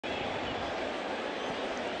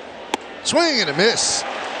Swing and a miss.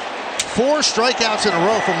 4 strikeouts in a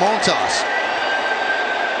row for Montas.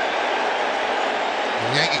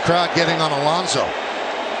 The Yankee crowd getting on Alonzo,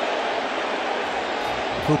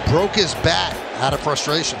 who broke his bat out of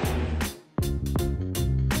frustration.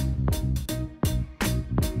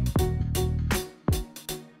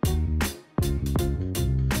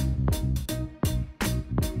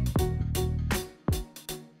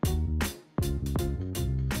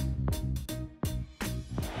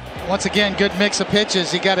 Once again, good mix of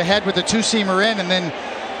pitches. He got ahead with a 2-seamer in and then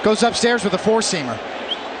goes upstairs with a 4-seamer.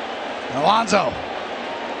 Alonzo.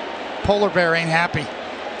 Polar bear ain't happy.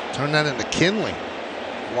 Turn that into kindling.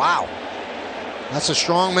 Wow. That's a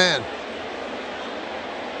strong man.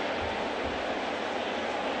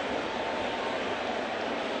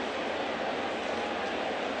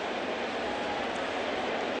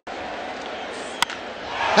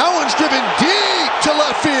 That one's driven deep to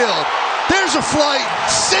left field. There's a flight.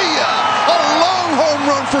 See ya. A long home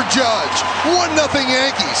run for Judge. 1-0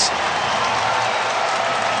 Yankees.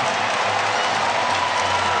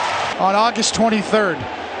 On August 23rd,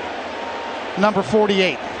 number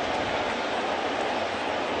 48.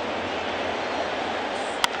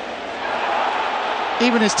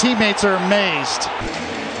 Even his teammates are amazed.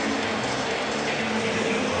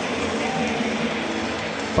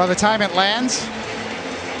 By the time it lands,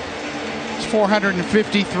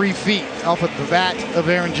 453 feet off of the bat of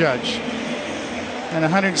Aaron Judge and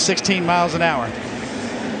 116 miles an hour.